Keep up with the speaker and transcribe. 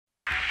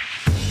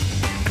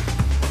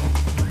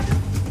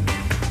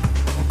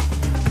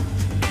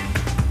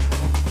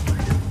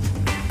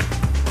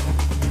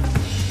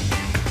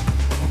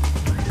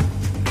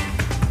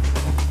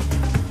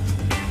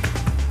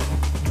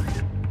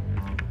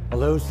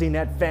Hello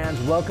CNET fans,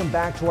 welcome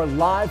back to our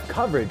live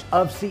coverage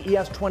of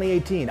CES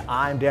 2018.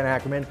 I'm Dan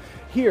Ackerman,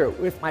 here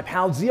with my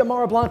pal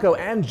Ziamara Blanco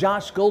and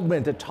Josh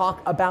Goldman to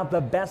talk about the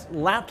best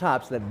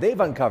laptops that they've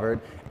uncovered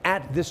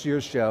at this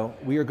year's show.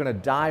 We are going to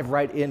dive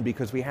right in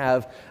because we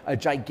have a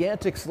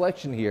gigantic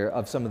selection here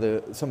of some of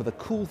the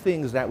cool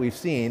things that we've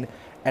seen.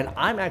 And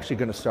I'm actually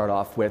going to start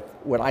off with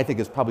what I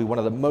think is probably one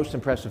of the most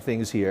impressive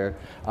things here,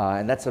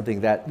 and that's something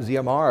that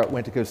Ziamara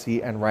went to go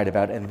see and write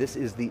about, and this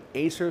is the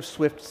Acer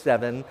Swift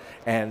 7.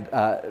 And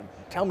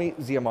tell me,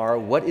 Ziamara,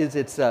 what is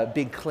its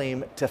big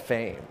claim to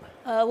fame?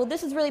 Well,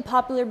 this is really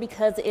popular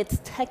because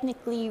it's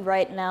technically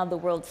right now the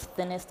world's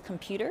thinnest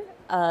computer,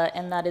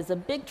 and that is a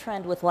big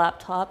trend with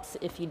laptops,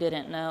 if you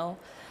didn't know.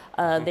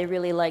 They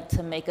really like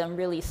to make them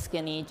really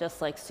skinny, just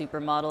like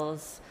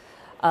supermodels.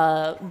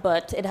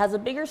 But it has a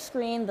bigger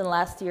screen than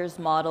last year's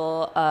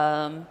model,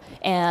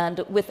 and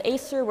with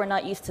Acer, we're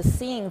not used to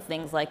seeing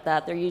things like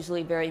that. They're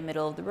usually very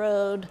middle of the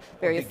road,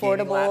 very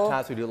affordable.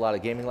 Laptops, we do a lot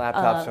of gaming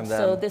laptops from them.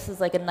 So this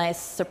is like a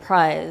nice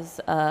surprise,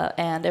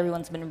 and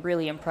everyone's been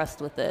really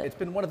impressed with it. It's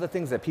been one of the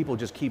things that people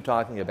just keep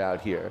talking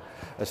about here,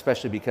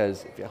 especially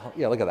because,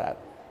 yeah, look at that.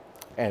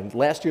 And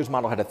last year's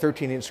model had a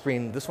 13-inch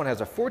screen. This one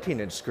has a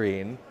 14-inch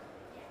screen.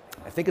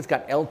 I think it's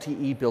got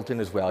LTE built in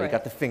as well. Right. You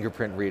got the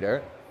fingerprint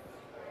reader.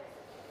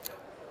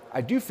 I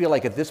do feel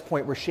like at this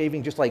point we're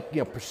shaving just like,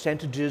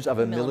 percentages of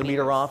a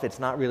millimeter off. It's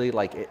not really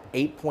like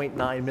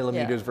 8.9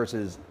 millimeters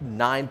versus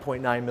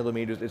 9.9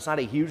 millimeters. It's not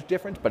a huge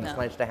difference, but it's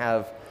nice to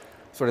have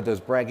sort of those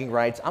bragging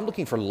rights. I'm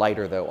looking for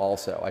lighter though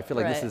also. I feel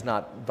like this is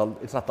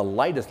it's not the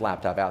lightest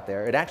laptop out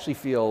there. It actually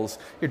feels,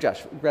 here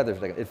Josh, rather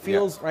it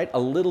feels a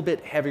little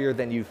bit heavier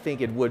than you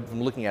think it would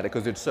from looking at it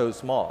because it's so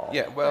small.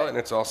 Yeah, well, and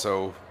it's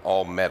also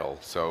all metal,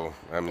 so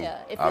I mean,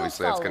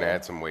 obviously that's going to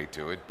add some weight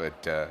to it,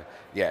 but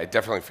yeah, it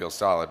definitely feels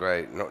solid,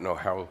 right? I don't know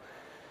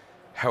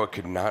how it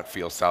could not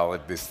feel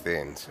solid this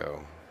thin, so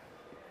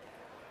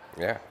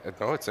yeah,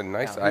 no, it's a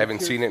nice, I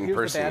haven't seen it in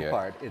person yet. Here's the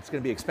bad part, it's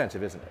going to be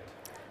expensive, isn't it?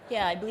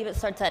 Yeah, I believe it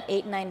starts at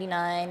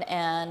 $899,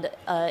 and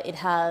it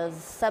has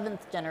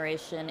 7th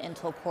generation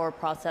Intel Core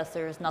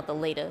processors, not the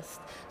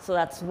latest. So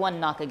that's one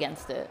knock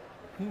against it.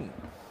 And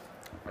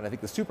I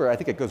think the Super, I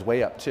think it goes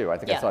way up too. I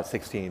think I saw it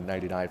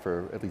 $1699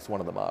 for at least one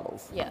of the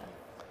models. Yeah.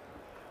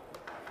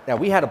 Now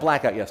we had a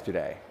blackout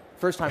yesterday.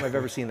 First time I've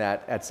ever seen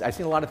that. I've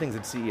seen a lot of things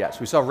at CES.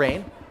 We saw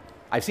rain.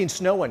 I've seen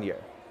snow one year,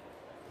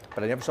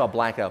 but I never saw a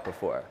blackout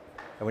before.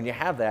 And when you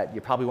have that,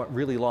 you probably want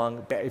really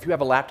long, if you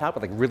have a laptop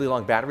with like really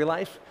long battery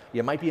life,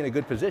 you might be in a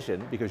good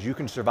position because you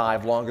can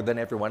survive longer than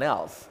everyone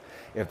else.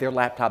 If their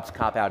laptops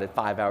cop out at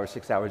 5 hours,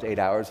 6 hours, 8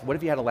 hours, what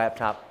if you had a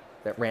laptop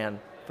that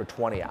ran for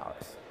 20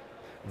 hours?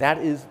 That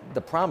is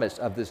the promise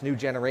of this new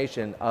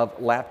generation of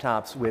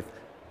laptops with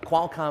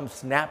Qualcomm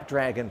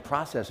Snapdragon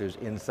processors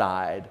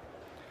inside,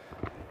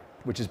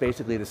 which is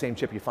basically the same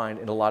chip you find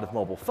in a lot of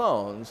mobile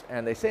phones,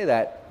 and they say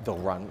that they'll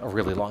run a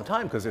really long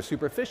time because they're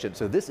super efficient.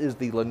 So this is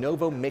the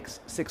Lenovo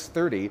Mix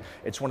 630.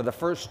 It's one of the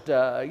first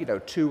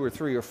 2 or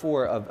 3 or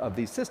 4 of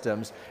these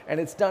systems, and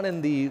it's done in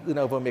the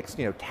Lenovo Mix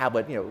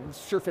tablet,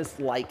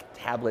 Surface-like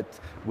tablet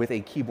with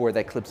a keyboard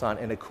that clips on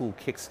and a cool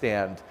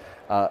kickstand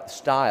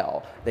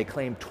style. They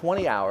claim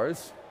 20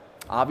 hours.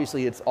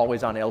 Obviously, it's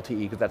always on LTE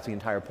because that's the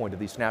entire point of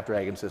these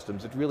Snapdragon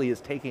systems. It really is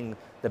taking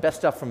the best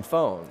stuff from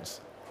phones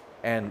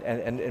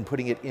and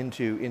putting it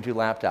into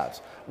laptops.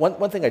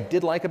 One thing I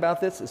did like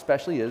about this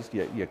especially is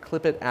you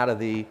clip it out of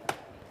the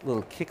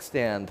little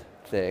kickstand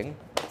thing.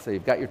 So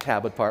you've got your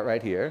tablet part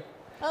right here.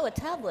 Oh, a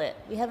tablet.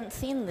 We haven't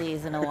seen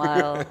these in a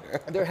while.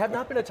 There have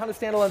not been a ton of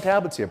standalone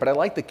tablets here, but I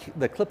like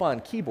the clip-on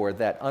keyboard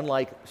that,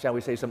 unlike, shall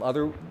we say, some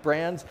other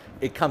brands,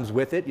 it comes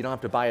with it. You don't have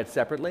to buy it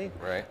separately.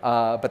 Right.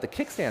 But the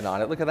kickstand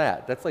on it, look at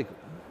that. That's like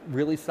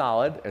really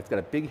solid. It's got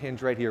a big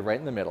hinge right here, right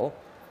in the middle.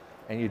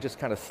 And you just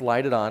kind of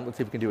slide it on. Let's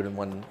see if we can do it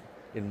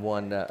in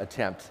one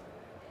attempt.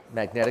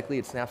 Magnetically,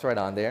 it snaps right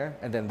on there,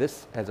 and then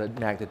this has a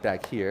magnet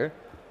back here,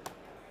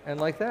 and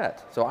like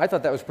that. So I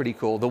thought that was pretty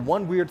cool. The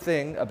one weird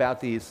thing about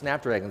these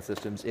Snapdragon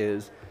systems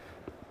is,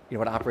 you know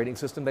what operating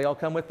system they all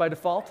come with by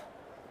default?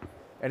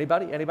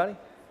 Anybody?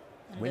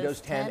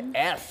 Windows 10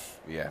 S.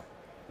 Yeah.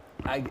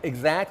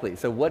 Exactly.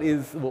 So what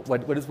is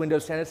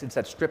Windows 10 S? It's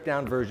that stripped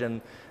down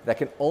version that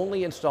can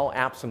only install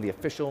apps from the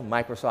official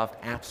Microsoft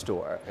App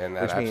Store, and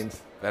which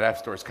means that App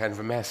Store is kind of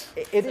a mess.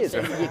 It is.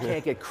 You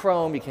can't get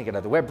Chrome. You can't get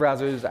other web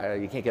browsers.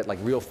 You can't get like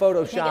real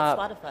Photoshop. You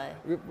can't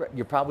get Spotify.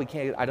 You probably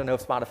can't. I don't know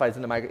if Spotify's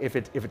in the if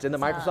it's in the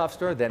Microsoft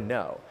Store, then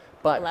no.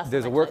 But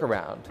there's a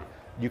workaround.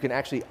 You can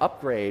actually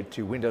upgrade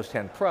to Windows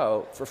 10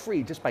 Pro for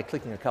free just by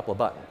clicking a couple of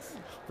buttons.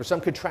 For some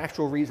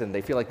contractual reason,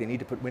 they feel like they need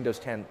to put Windows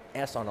 10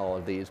 S on all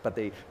of these, but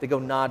they go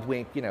nod,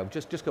 wink,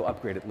 just go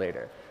upgrade it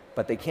later.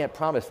 But they can't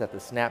promise that the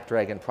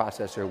Snapdragon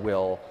processor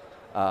will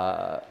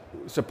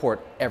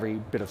support every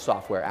bit of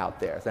software out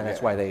there. And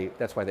that's why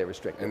they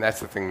restrict it. And that's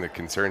the thing that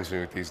concerns me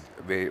with these.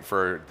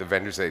 For the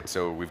vendors,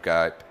 so we've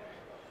got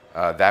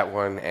that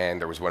one, and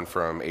there was one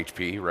from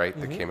HP, right?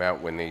 That came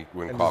out when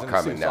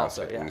Qualcomm announced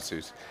it in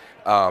ASUS.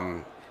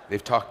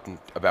 They've talked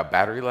about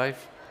battery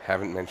life.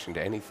 Haven't mentioned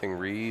anything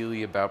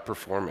really about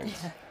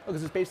performance.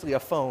 Because it's basically a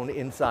phone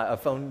inside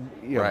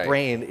Right.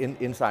 brain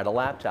inside a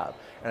laptop.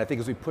 And I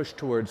think as we push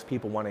towards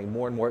people wanting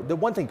more and more, the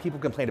one thing people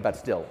complain about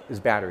still is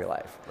battery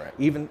life. Right.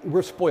 Even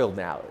we're spoiled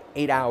now.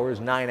 8 hours,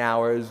 9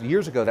 hours.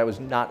 Years ago that was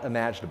not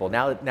imaginable.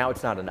 Now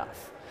it's not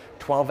enough.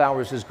 12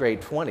 hours is great.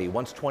 20.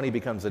 Once 20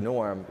 becomes the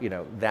norm,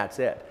 that's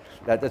it.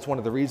 That's one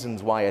of the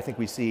reasons why I think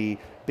we see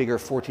bigger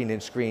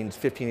 14-inch screens,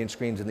 15-inch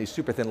screens in these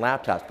super thin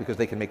laptops, because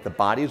they can make the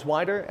bodies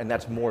wider, and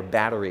that's more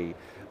battery.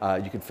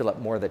 You can fill up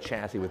more of the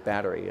chassis with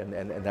battery,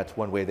 and that's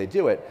one way they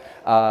do it.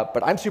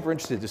 But I'm super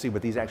interested to see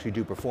what these actually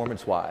do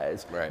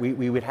performance-wise. Right.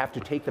 We would have to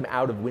take them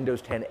out of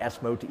Windows 10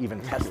 S mode to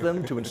even test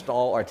them, to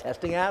install our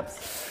testing apps.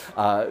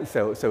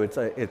 So it's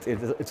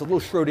a little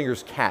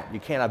Schrodinger's cat.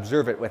 You can't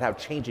observe it without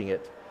changing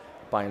it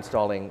by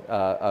installing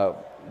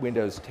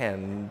Windows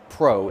 10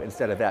 Pro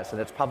instead of S. And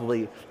that's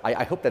probably,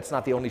 I hope that's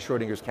not the only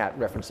Schrodinger's cat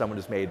reference someone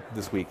has made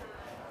this week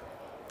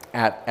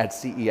at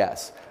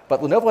CES.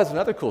 But Lenovo has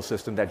another cool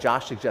system that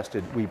Josh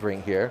suggested we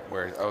bring here.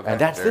 And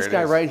that's this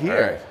guy right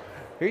here. Right.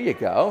 Here you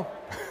go.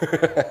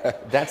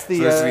 That's the,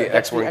 so this is the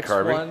X1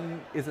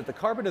 Carbon? X1, is it the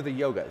Carbon or the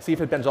Yoga? See if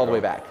it bends all the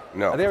way back.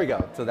 No. Oh, there we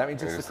go. So that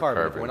means it's the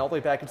Carbon. If it went all the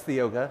way back, it's the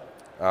Yoga.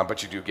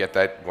 But you do get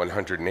that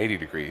 180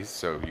 degrees,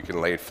 so you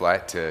can lay it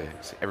flat so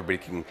everybody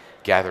can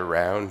gather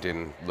around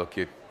and look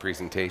at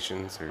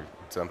presentations or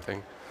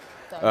something.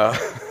 But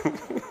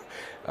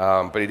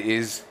it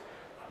is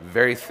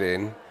very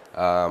thin.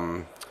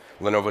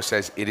 Lenovo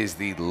says it is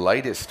the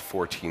lightest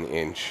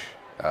 14-inch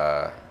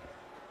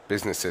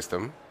business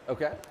system.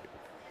 Okay.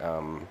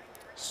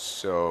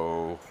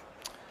 So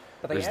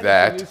but there's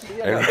that.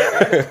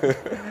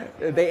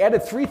 They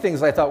added 3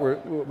 things I thought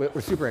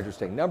were super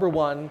interesting. Number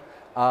one,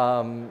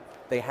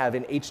 they have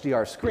an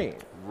HDR screen,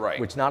 right,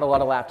 which not a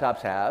lot of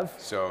laptops have.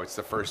 So it's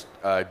the first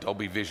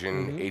Dolby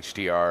Vision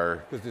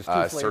HDR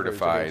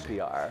certified.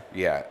 HDR.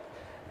 Yeah.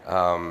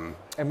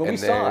 And when we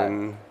saw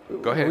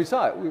it, go ahead. When we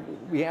saw it,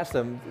 we asked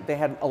them. They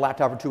had a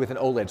laptop or two with an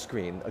OLED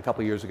screen a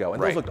couple of years ago,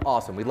 and those looked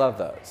awesome. We love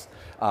those.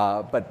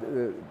 But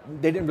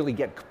they didn't really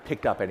get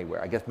picked up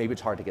anywhere. I guess maybe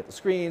it's hard to get the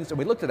screens. And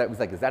we looked at it. It was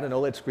like, is that an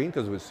OLED screen?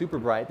 Because it was super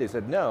bright. They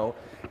said no.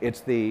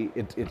 It's the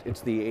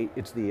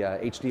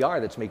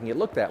HDR that's making it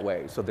look that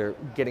way. So they're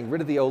getting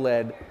rid of the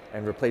OLED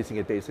and replacing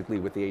it basically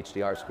with the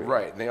HDR screen.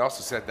 Right. And they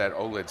also said that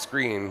OLED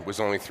screen was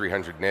only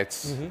 300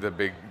 nits.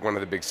 One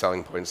of the big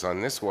selling points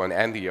on this one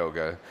and the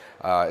Yoga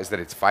is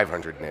that it's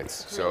 500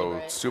 nits. So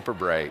bright. Super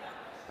bright.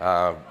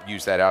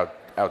 Use that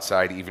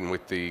outside even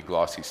with the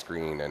glossy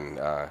screen, and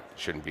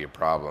shouldn't be a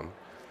problem.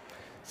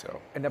 So.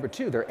 And number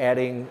 2, they're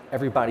adding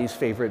everybody's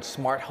favorite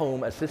smart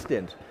home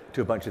assistant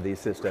to a bunch of these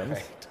systems.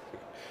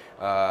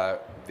 Right.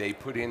 They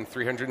put in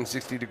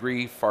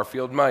 360-degree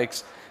far-field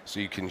mics, so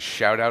you can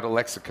shout out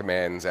Alexa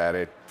commands at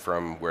it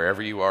from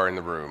wherever you are in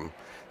the room.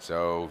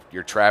 So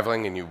you're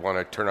traveling and you want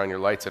to turn on your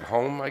lights at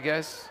home, I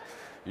guess.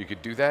 You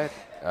could do that.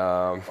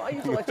 Well, I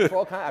use Alexa for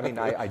all kinds. I mean,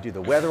 I do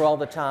the weather all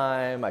the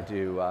time. I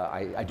do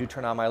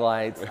turn on my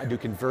lights. I do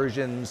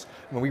conversions.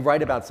 When we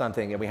write about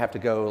something and we have to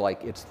go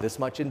like, it's this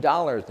much in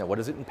dollars. Now, what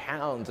is it in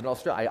pounds? And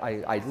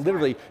I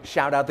literally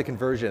shout out the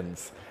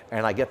conversions,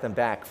 and I get them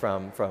back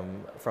from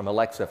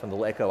Alexa, from the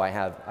Echo I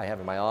have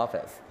in my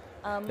office.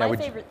 My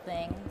favorite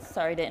thing,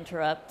 sorry to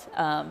interrupt,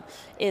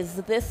 is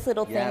this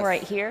little thing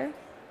right here.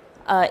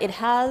 It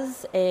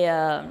has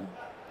a.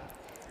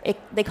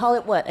 They call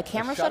it what? A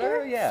camera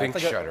shutter? Yeah. Think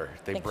like shutter.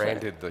 They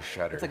branded the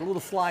shutter. It's like a little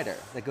slider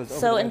that goes over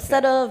So the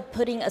instead webcam. of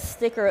putting a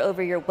sticker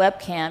over your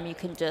webcam, you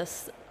can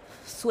just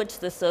switch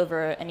this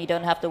over, and you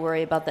don't have to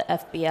worry about the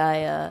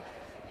FBI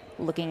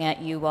looking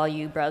at you while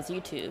you browse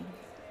YouTube.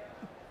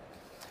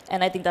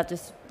 And I think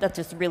that's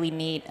just really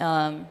neat.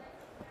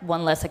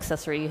 One less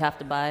accessory you have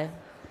to buy.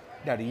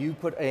 Now, do you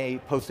put a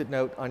Post-it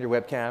note on your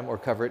webcam or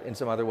cover it in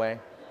some other way?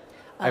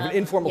 I have an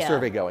informal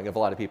survey going of a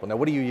lot of people. Now,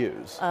 what do you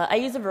use? I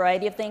use a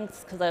variety of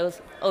things because I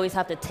always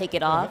have to take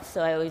it off,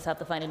 so I always have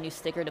to find a new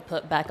sticker to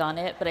put back on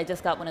it. But I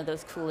just got one of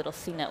those cool little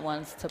CNET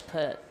ones to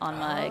put on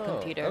my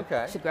computer.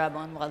 Okay. Should grab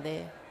one while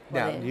they.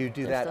 Now, do you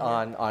do that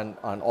on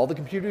all the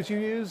computers you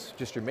use?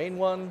 Just your main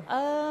one?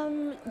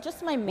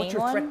 Just my main one. What's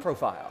your threat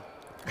profile?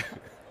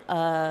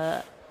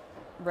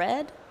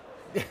 Red.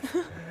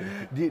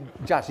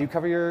 Josh, do you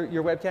cover your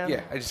webcam?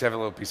 Yeah, I just have a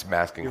little piece of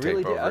masking tape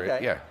really do? over Okay.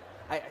 it. Yeah.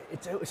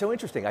 It's so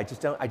interesting. I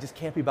just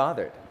can't be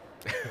bothered.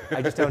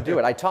 I just don't do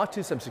it. I talked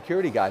to some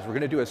security guys. We're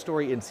going to do a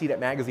story in CNET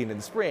Magazine in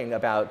the spring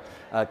about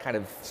kind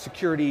of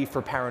security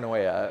for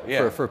paranoia,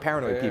 for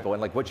paranoid people,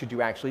 and like what should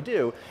you actually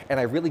do. And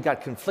I really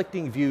got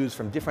conflicting views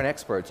from different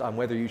experts on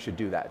whether you should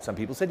do that. Some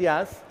people said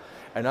yes,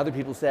 and other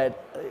people said,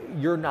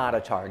 you're not a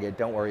target,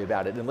 don't worry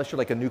about it. Unless you're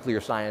like a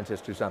nuclear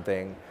scientist or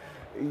something,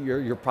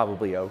 you're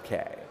probably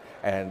okay.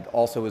 And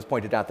also was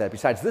pointed out that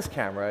besides this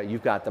camera,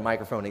 you've got the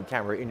microphone and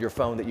camera in your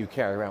phone that you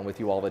carry around with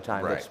you all the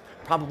time. Right. That's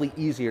probably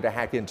easier to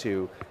hack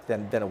into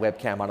than a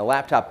webcam on a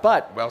laptop.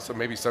 But well, so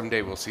maybe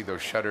someday we'll see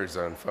those shutters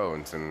on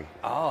phones. And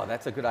oh,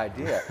 that's a good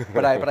idea.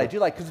 but I do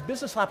like, because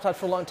business laptops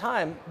for a long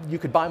time, you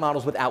could buy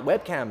models without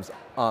webcams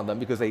on them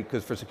because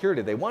for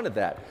security they wanted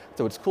that.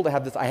 So it's cool to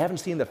have this. I haven't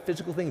seen the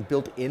physical thing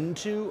built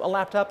into a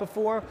laptop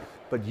before,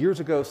 but years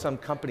ago some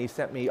company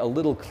sent me a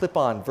little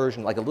clip-on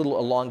version, like a little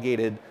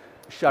elongated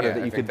shutter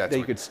that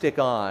you could stick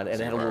on,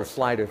 and it had a little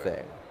slider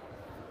thing.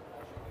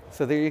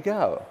 So there you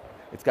go.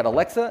 It's got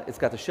Alexa, it's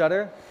got the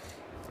shutter,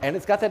 and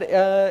it's got that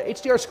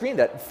HDR screen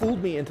that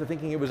fooled me into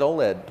thinking it was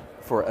OLED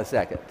for a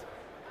second.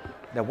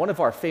 Now, one of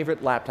our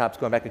favorite laptops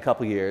going back a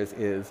couple years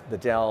is the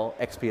Dell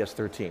XPS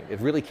 13. It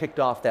really kicked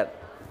off that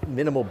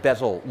minimal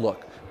bezel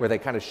look where they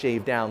kind of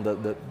shaved down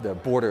the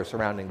border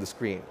surrounding the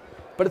screen.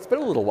 But it's been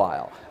a little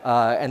while,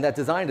 and that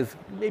design has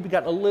maybe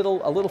gotten a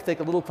little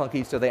thick, a little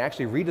clunky, so they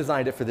actually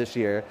redesigned it for this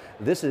year.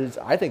 This is,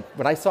 I think,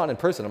 when I saw it in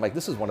person, I'm like,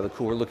 this is one of the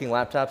cooler looking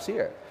laptops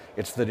here.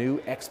 It's the new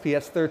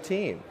XPS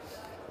 13.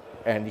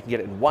 And you can get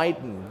it in white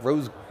and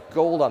rose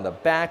gold on the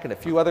back and a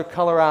few other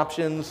color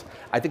options.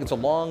 I think it's a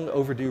long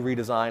overdue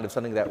redesign of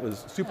something that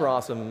was super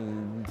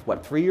awesome,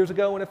 what, 3 years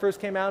ago when it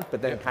first came out,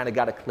 but then kind of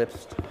got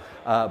eclipsed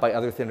by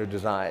other thinner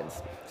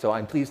designs. So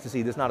I'm pleased to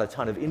see there's not a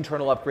ton of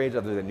internal upgrades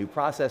other than new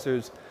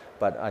processors,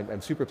 but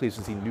I'm super pleased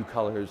to see new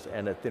colors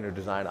and a thinner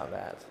design on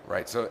that.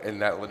 Right, so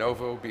and that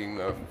Lenovo being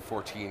the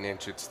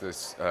 14-inch, it's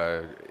this,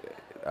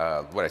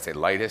 what I say,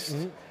 lightest.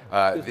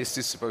 This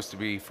is supposed to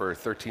be for a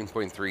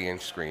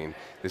 13.3-inch screen.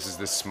 This is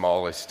the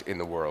smallest in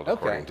the world,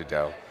 according to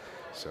Dell.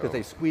 Because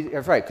they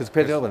squeeze, right,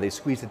 because when they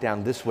squeeze it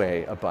down this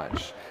way a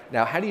bunch.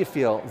 Now, how do you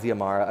feel,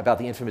 Ziamara, about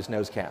the infamous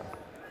nose cam?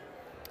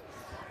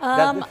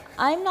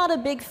 I'm not a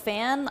big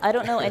fan. I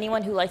don't know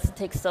anyone who likes to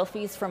take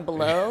selfies from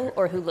below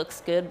or who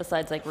looks good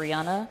besides like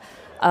Rihanna.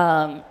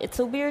 It's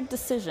a weird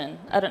decision.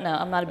 I don't know.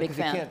 I'm not a big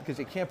fan. Because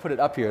you can't put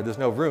it up here. There's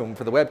no room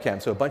for the webcam.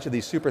 So a bunch of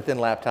these super thin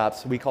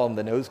laptops, we call them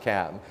the nose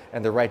cam,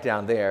 and they're right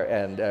down there.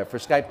 And for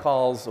Skype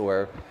calls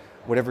or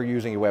whatever you're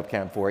using your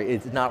webcam for,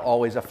 it's not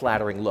always a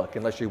flattering look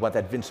unless you want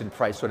that Vincent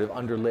Price sort of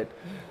underlit,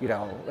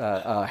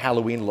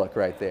 Halloween look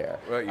right there.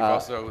 Well, you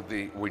also,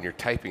 when you're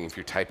typing, if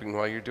you're typing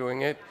while you're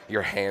doing it,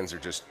 your hands are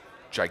just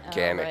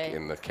gigantic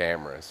in the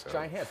camera. So.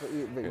 Giant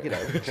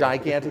hands,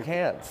 gigantic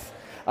hands.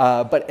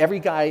 But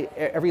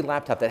every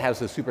laptop that has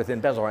the super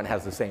thin bezel on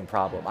has the same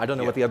problem. I don't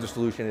know what the other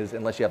solution is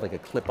unless you have like a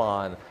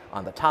clip-on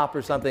on the top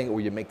or something, or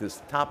you make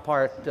this top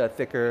part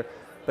thicker.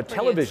 But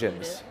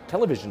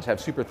televisions have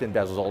super thin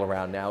bezels all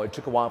around now. It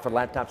took a while for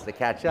laptops to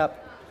catch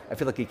up. I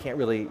feel like you can't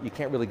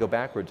really go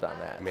backwards on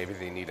that. Maybe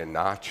they need a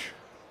notch,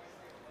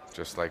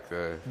 just like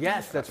the.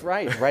 Yes, that's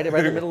right. Right in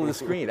the middle of the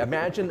screen.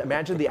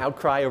 Imagine the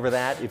outcry over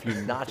that if you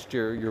notched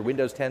your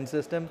Windows 10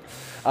 system.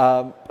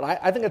 But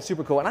I think that's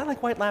super cool, and I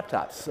like white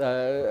laptops.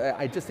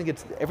 I just think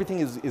everything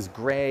is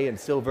gray and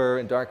silver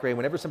and dark gray.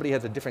 Whenever somebody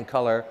has a different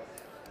color.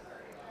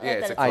 Yeah,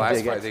 it's a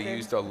glass fiber. They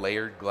used a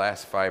layered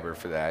glass fiber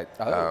for that,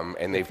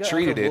 and they've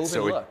treated it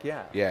so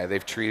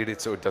they've treated it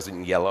so it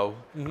doesn't yellow.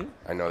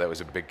 I know that was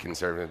a big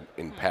concern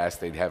in the past.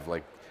 They'd have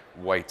like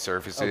white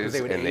surfaces,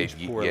 and they'd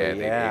age poorly.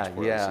 Age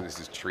poorly. So this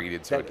is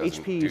treated so it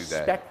doesn't do that.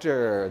 HP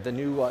Spectre, the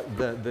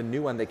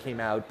new one that came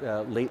out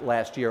late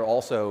last year,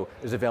 also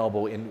is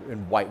available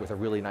in white with a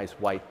really nice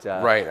white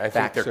right. I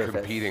think they're surface.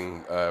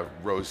 competing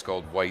rose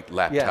gold white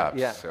laptops.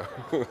 Yeah. So.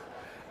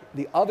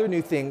 The other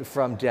new thing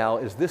from Dell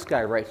is this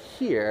guy right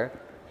here,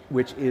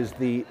 which is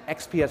the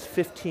XPS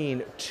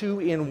 15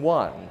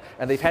 2-in-1.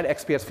 And they've had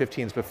XPS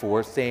 15s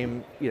before,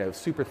 same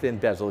super thin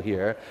bezel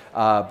here.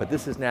 But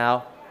this is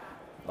now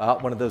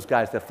one of those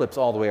guys that flips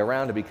all the way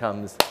around and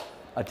becomes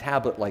a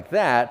tablet like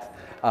that.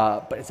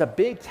 But it's a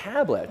big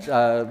tablet.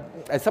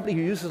 As somebody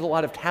who uses a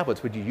lot of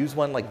tablets, would you use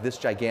one like this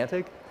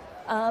gigantic?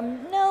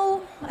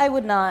 No, I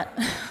would not.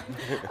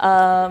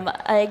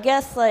 I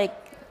guess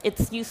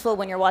it's useful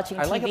when you're watching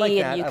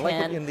TV and you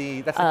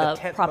can that's like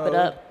the tent prop mode. it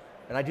up.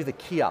 And I do the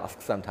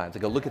kiosk sometimes. I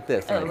go, look at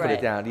this, and I put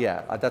it down.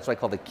 Yeah, that's what I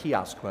call the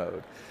kiosk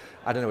mode.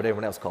 I don't know what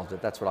everyone else calls it.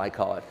 That's what I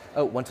call it.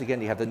 Oh, once again,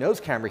 you have the nose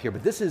camera here,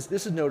 but this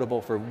is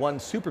notable for one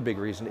super big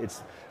reason. It's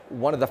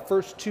one of the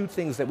first two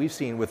things that we've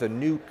seen with a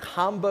new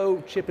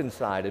combo chip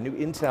inside, a new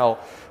Intel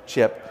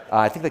chip.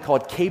 I think they call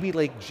it Kaby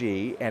Lake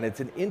G, and it's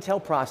an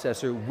Intel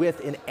processor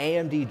with an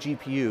AMD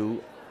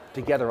GPU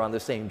together on the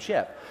same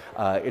chip.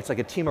 It's like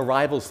a team of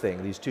rivals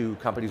thing. These two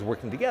companies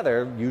working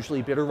together,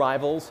 usually bitter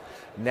rivals.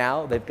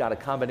 Now they've got a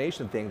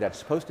combination thing that's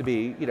supposed to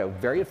be,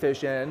 very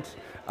efficient,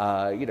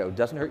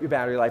 doesn't hurt your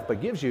battery life, but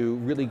gives you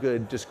really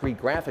good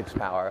discrete graphics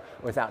power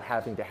without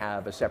having to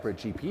have a separate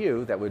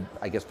GPU that would,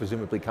 I guess,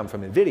 presumably come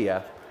from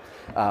NVIDIA.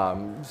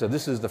 So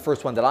this is the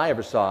first one that I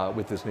ever saw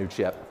with this new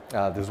chip.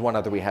 There's one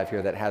other we have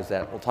here that has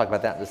that. We'll talk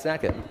about that in a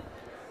second.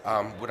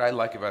 What I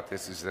like about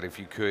this is that if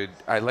you could,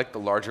 I like the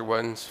larger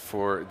ones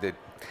for that,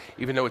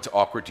 even though it's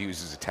awkward to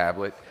use as a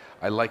tablet,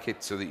 I like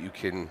it so that you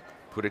can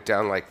put it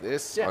down like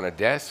this on a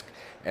desk,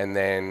 and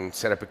then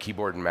set up a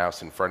keyboard and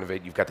mouse in front of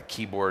it. You've got the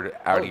keyboard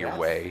out of your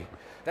way.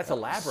 That's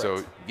elaborate.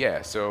 So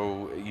yeah,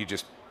 so you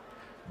just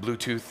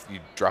Bluetooth, you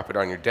drop it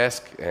on your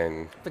desk,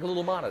 and it's like a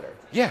little monitor.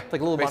 Yeah, it's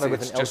like a little monitor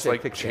with an It's just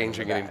like picture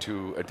changing it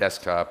into a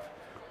desktop,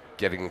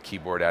 getting the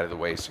keyboard out of the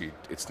way, so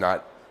it's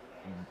not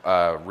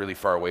really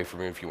far away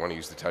from you if you want to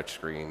use the touch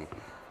screen.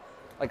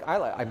 Like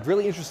I'm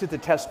really interested to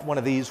test one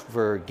of these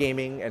for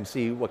gaming and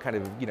see what kind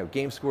of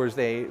game scores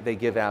they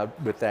give out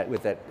with that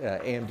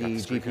AMD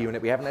GPU in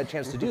it. We haven't had a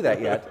chance to do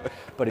that yet,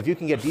 but if you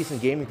can get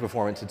decent gaming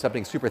performance in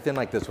something super thin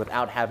like this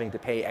without having to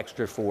pay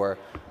extra for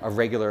a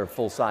regular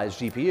full-size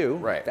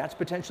GPU, that's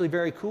potentially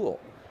very cool.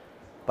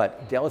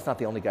 But Dell is not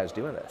the only guys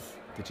doing this.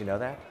 Did you know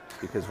that?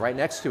 Because right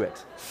next to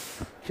it,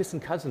 kissing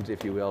cousins,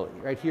 if you will,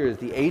 right here is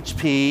the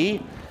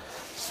HP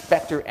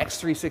Spectre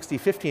X360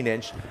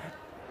 15-inch.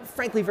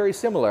 Frankly, very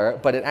similar,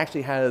 but it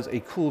actually has a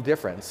cool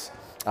difference.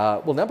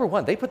 Well, number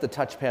one, they put the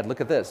touchpad,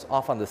 look at this,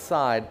 off on the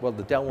side. Well,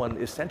 the Dell one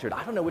is centered.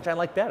 I don't know which I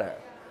like better.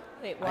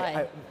 Wait,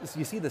 why? So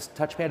you see this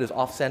touchpad is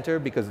off-center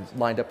because it's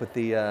lined up with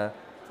the... the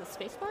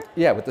space bar?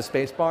 Yeah, with the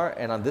space bar,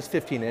 and on this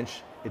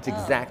 15-inch, it's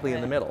exactly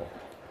in the middle.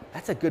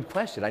 That's a good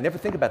question. I never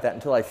think about that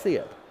until I see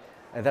it.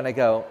 And then I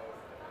go,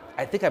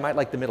 I think I might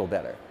like the middle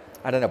better.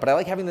 I don't know, but I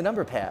like having the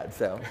number pad,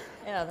 so.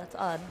 Yeah, that's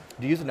odd.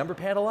 Do you use the number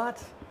pad a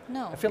lot?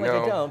 No. I feel like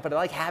I don't, but I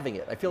like having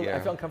it. I feel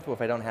uncomfortable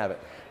if I don't have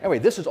it. Anyway,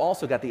 this has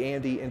also got the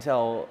AMD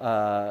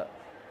Intel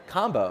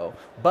combo,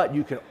 but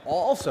you can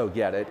also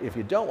get it, if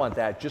you don't want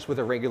that, just with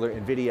a regular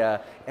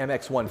NVIDIA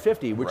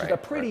MX150, which is a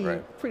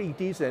pretty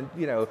decent,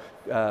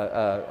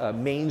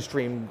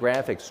 mainstream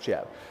graphics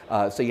chip.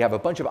 So you have a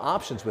bunch of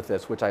options with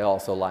this, which I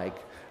also like.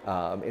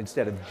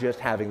 Instead of just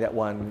having that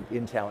one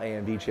Intel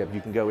AMD chip,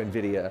 you can go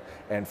NVIDIA,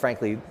 and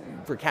frankly,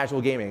 for casual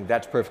gaming,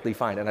 that's perfectly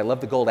fine. And I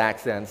love the gold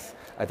accents.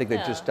 I think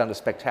they've just done a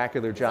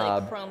spectacular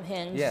job. Like chrome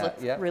hinge,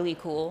 looks really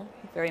cool,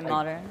 very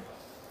modern.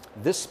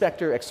 This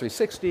Spectre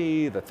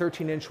X360, the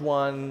 13-inch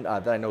one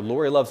that I know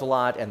Lori loves a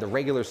lot, and the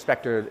regular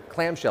Spectre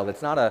clamshell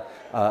that's not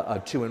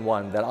a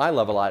two-in-one that I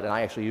love a lot and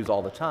I actually use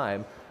all the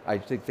time. I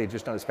think they've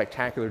just done a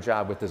spectacular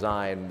job with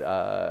design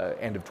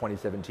end of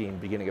 2017,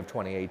 beginning of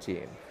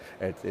 2018.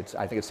 I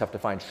think it's tough to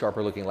find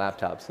sharper looking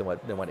laptops than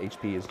what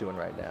HP is doing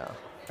right now.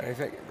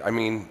 I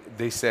mean,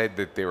 they said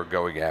that they were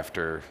going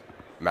after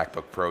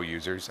MacBook Pro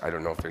users. I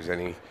don't know if there's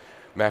any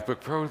MacBook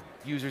Pro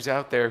users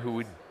out there who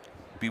would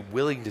be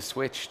willing to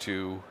switch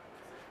to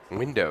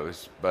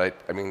Windows, but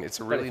I mean, it's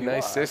a really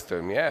nice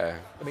system, I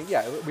mean,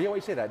 we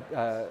always say that.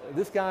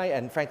 This guy,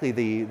 and frankly,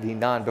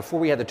 before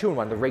we had the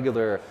two-in-one, the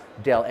regular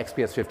Dell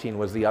XPS 15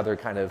 was the other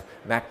kind of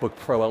MacBook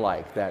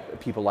Pro-alike that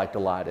people liked a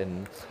lot,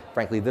 and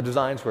frankly, the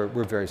designs were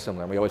very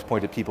similar, and we always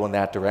pointed people in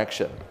that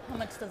direction. How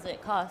much does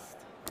it cost?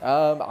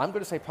 I'm going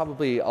to say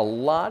probably a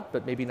lot,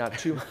 but maybe not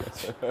too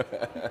much.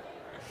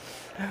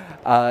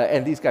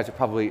 And these guys are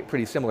probably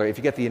pretty similar. If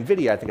you get the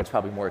NVIDIA, I think it's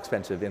probably more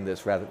expensive in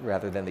this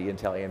rather than the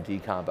Intel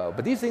AMD combo.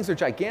 But these things are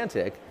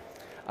gigantic.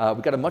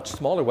 We've got a much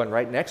smaller one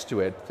right next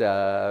to it.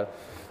 That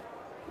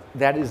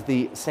is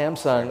the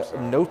Samsung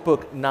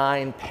Notebook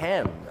 9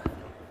 Pen.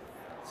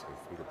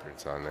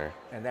 Fingerprints on there.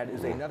 And that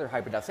is another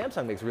hybrid. Now,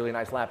 Samsung makes really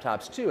nice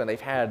laptops too, and they've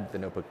had the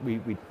Notebook.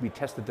 We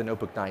tested the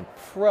Notebook 9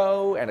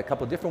 Pro and a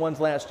couple of different ones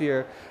last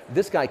year.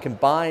 This guy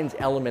combines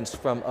elements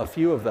from a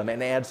few of them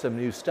and adds some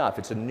new stuff.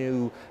 It's a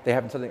new, I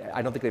don't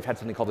think they've had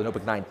something called the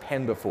Notebook 9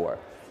 Pen before.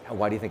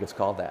 Why do you think it's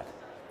called that?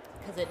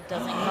 Because it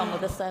doesn't come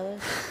with a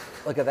stylus.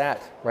 Look at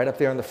that, right up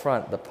there in the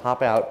front, the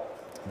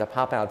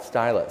pop-out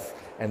stylus.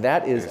 And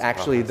that is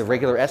actually the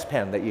regular S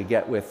Pen that you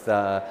get with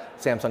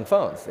Samsung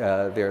phones.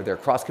 They're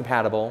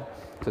cross-compatible.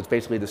 So it's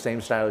basically the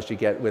same stylus you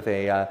get with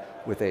a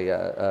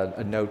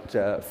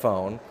Note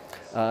phone.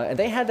 And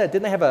they had that,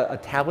 didn't they have a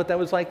tablet that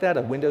was like that,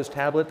 a Windows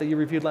tablet that you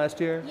reviewed last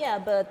year? Yeah,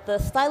 but the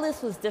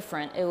stylus was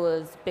different. It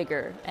was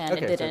bigger, and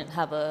it didn't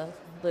have a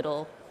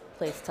little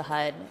place to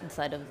hide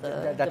inside of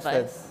the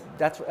device.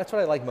 That's what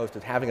I like most,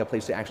 is having a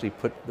place to actually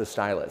put the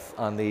stylus.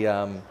 On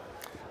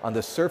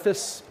the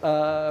Surface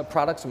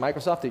products from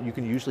Microsoft, that you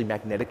can usually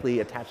magnetically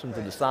attach them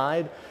to the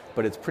side,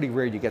 but it's pretty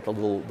rare you get the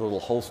little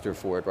holster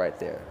for it right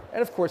there.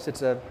 And of course,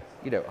 it's a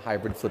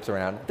hybrid, flips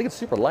around. I think it's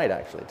super light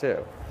actually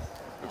too.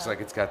 Looks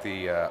like it's got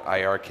the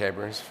IR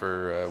cameras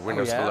for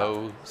Windows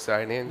Hello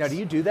sign-ins. Now, do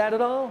you do that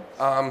at all?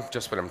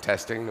 Just when I'm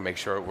testing to make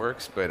sure it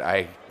works, but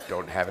I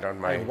don't have it on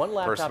my one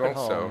laptop personal. At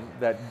home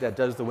that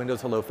does the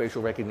Windows Hello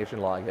facial recognition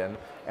login,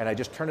 and I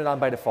just turn it on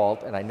by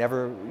default, and I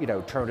never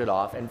turned it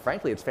off. And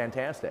frankly, it's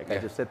fantastic. I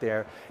just sit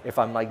there. If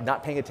I'm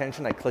not paying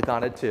attention, I click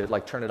on it to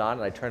turn it on,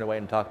 and I turn away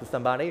and talk to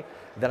somebody.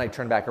 Then I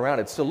turn back around.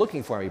 It's still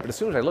looking for me, but as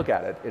soon as I look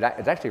at it,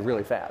 it's actually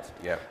really fast.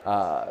 Yeah.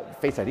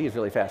 Face ID is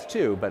really fast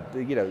too, but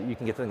you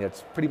can get something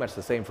that's pretty much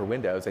the same for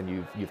Windows, and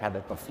you've had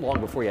that long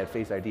before you had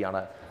Face ID on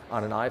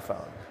an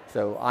iPhone.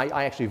 So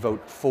I actually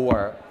vote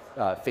for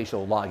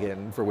facial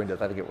login for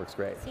Windows. I think it works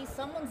great. See,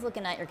 someone's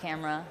looking at your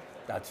camera.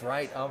 That's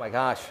right. Oh my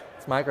gosh,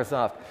 it's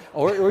Microsoft.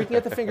 Or you can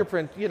get the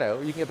fingerprint. You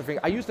can get the finger.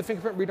 I use the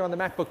fingerprint reader on the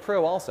MacBook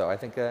Pro also. I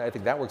think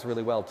that works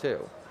really well too.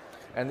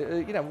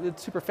 And you know,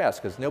 it's super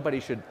fast because nobody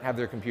should have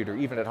their computer,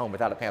 even at home,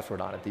 without a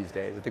password on it these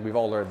days. I think we've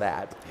all learned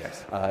that.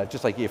 Yes.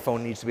 Just like your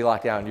phone needs to be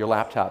locked down, your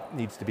laptop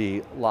needs to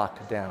be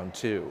locked down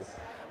too.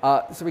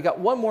 So we got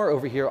one more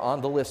over here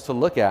on the list to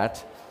look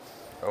at.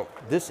 Oh,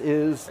 this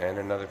is and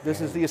another. This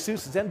is the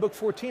Asus ZenBook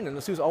 14, and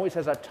Asus always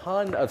has a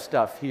ton of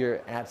stuff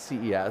here at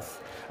CES.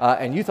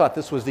 And you thought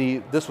this was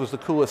the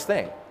coolest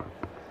thing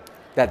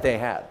that they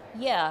had.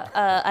 Yeah,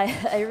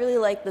 I really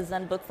like the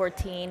ZenBook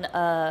 14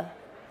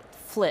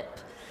 Flip.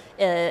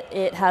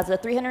 It has a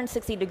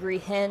 360-degree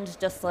hinge,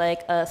 just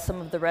like some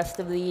of the rest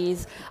of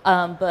these.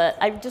 But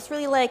I just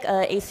really like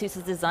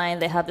Asus's design.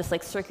 They have this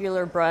like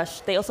circular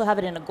brush. They also have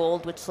it in a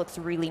gold, which looks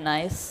really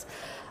nice.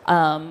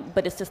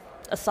 But it's just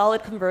a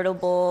solid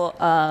convertible.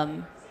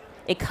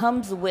 It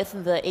comes with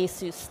the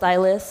Asus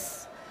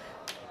stylus,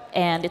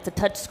 and it's a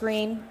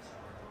touchscreen,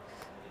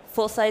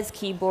 full-size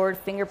keyboard,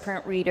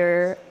 fingerprint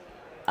reader.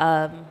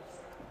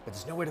 But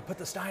there's nowhere to put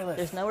the stylus.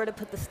 There's nowhere to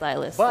put the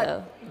stylus.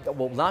 But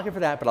we'll knock it for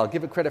that, but I'll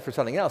give it credit for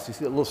something else. You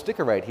see a little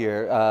sticker right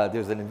here.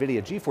 There's an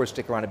NVIDIA GeForce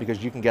sticker on it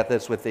because you can get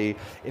this with the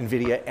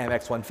NVIDIA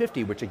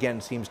MX150, which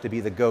again seems to be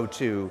the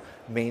go-to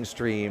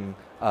mainstream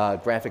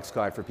graphics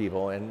card for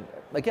people. And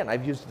again,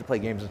 I've used it to play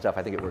games and stuff.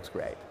 I think it works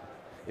great.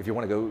 If you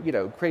want to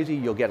go, crazy,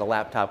 you'll get a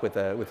laptop with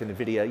an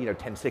NVIDIA,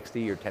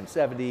 1060 or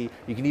 1070.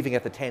 You can even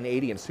get the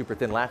 1080 and super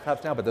thin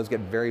laptops now, but those get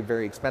very,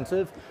 very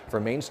expensive for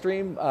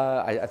mainstream.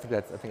 I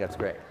think that's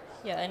great.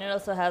 Yeah, and it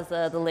also has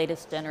the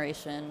latest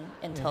generation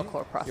Intel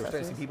Core processors. You're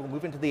starting to see people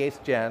move into the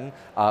 8th gen,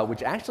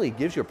 which actually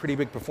gives you a pretty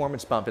big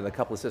performance bump in a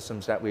couple of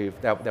systems that we've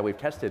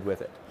tested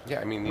with it. Yeah,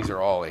 I mean, these are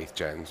all 8th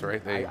gens,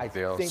 right?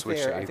 They all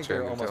switch to 8th gen. I think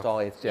they're almost all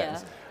 8th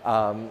gens.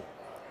 Yeah.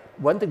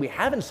 One thing we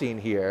haven't seen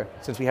here,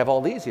 since we have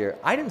all these here,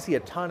 I didn't see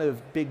a ton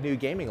of big new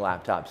gaming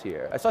laptops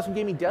here. I saw some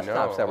gaming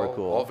desktops that were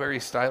cool. All very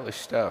stylish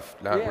stuff,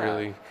 not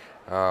really.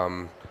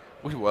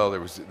 Well, there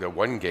was the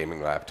one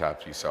gaming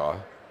laptop you saw.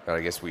 I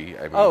guess we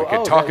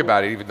could talk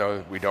about it even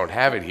though we don't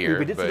have it here.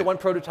 We did see the one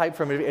prototype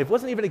from it. It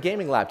wasn't even a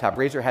gaming laptop.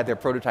 Razer had their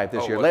prototype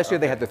this year. Last year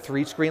they had the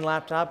 3-screen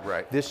laptop.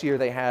 Right. This year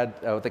they had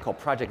what they call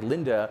Project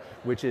Linda,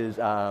 which is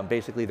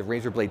basically the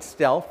Razer Blade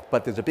Stealth,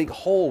 but there's a big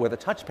hole where the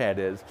touchpad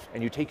is,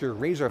 and you take your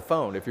Razer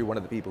phone, if you're one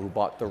of the people who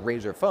bought the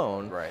Razer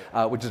phone,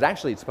 which is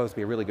actually supposed to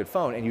be a really good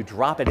phone, and you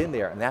drop it in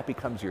there, and that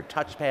becomes your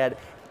touchpad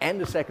and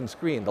the second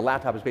screen. The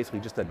laptop is basically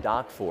just a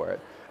dock for it.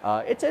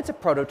 It's a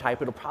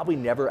prototype. It'll probably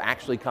never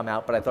actually come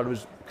out, but I thought it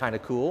was kind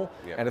of cool.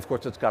 Yep. And of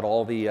course, it's got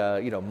all the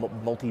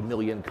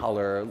multi-million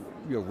color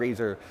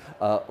Razer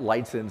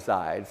lights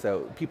inside.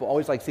 So people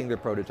always like seeing their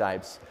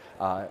prototypes.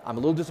 I'm a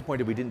little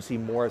disappointed we didn't see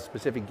more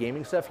specific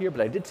gaming stuff here,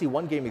 but I did see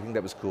one gaming thing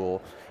that was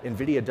cool.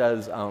 NVIDIA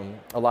does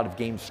a lot of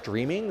game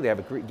streaming. They have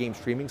a great game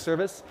streaming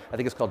service. I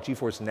think it's called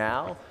GeForce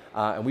Now.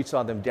 And we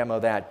saw them demo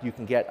that. You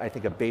can get, I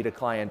think, a beta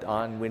client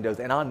on Windows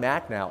and on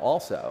Mac now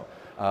also.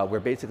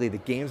 Where basically the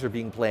games are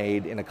being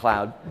played in a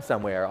cloud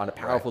somewhere on a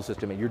powerful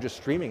system, and you're just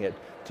streaming it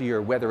to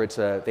your, whether it's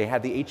they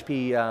had the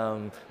HP,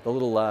 the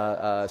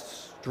little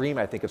Stream,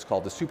 I think it's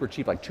called, the super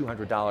cheap, like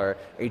 $200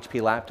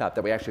 HP laptop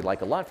that we actually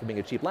like a lot for being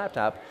a cheap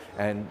laptop,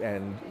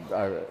 and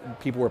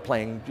people were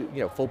playing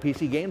full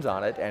PC games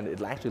on it, and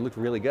it actually looked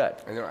really good.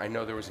 I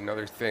know there was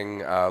another thing,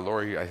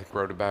 Lori, I think,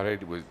 wrote about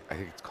it. I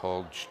think it's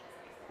called,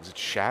 was it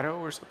Shadow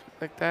or something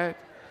like that?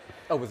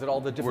 Oh, was it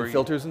all the different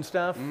filters and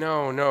stuff?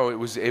 No, it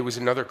was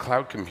another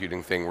cloud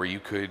computing thing where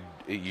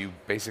you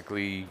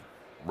basically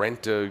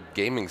rent a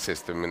gaming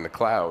system in the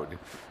cloud.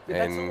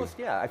 That's almost,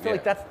 I feel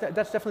like that's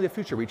definitely the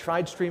future. We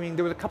tried streaming.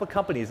 There were a couple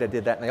companies that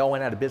did that, and they all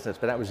went out of business,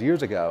 but that was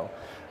years ago.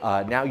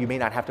 Now you may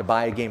not have to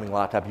buy a gaming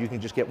laptop. You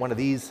can just get one of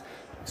these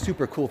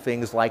super cool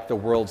things like the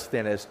world's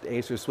thinnest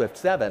Acer Swift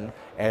 7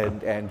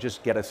 and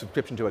just get a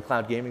subscription to a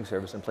cloud gaming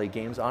service and play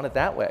games on it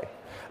that way.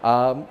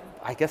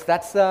 I guess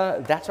that's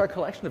our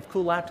collection of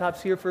cool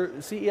laptops here for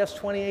CES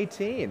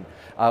 2018.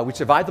 We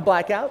survived the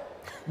blackout,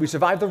 we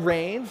survived the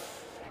rain,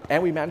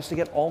 and we managed to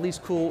get all these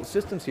cool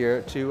systems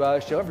here to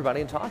show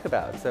everybody and talk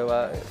about.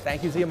 So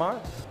thank you, Ziamar.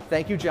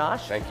 Thank you,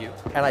 Josh. Thank you.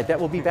 And I bet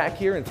we'll be back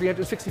here in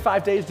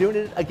 365 days doing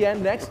it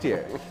again next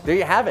year. There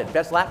you have it,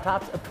 best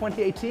laptops of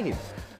 2018.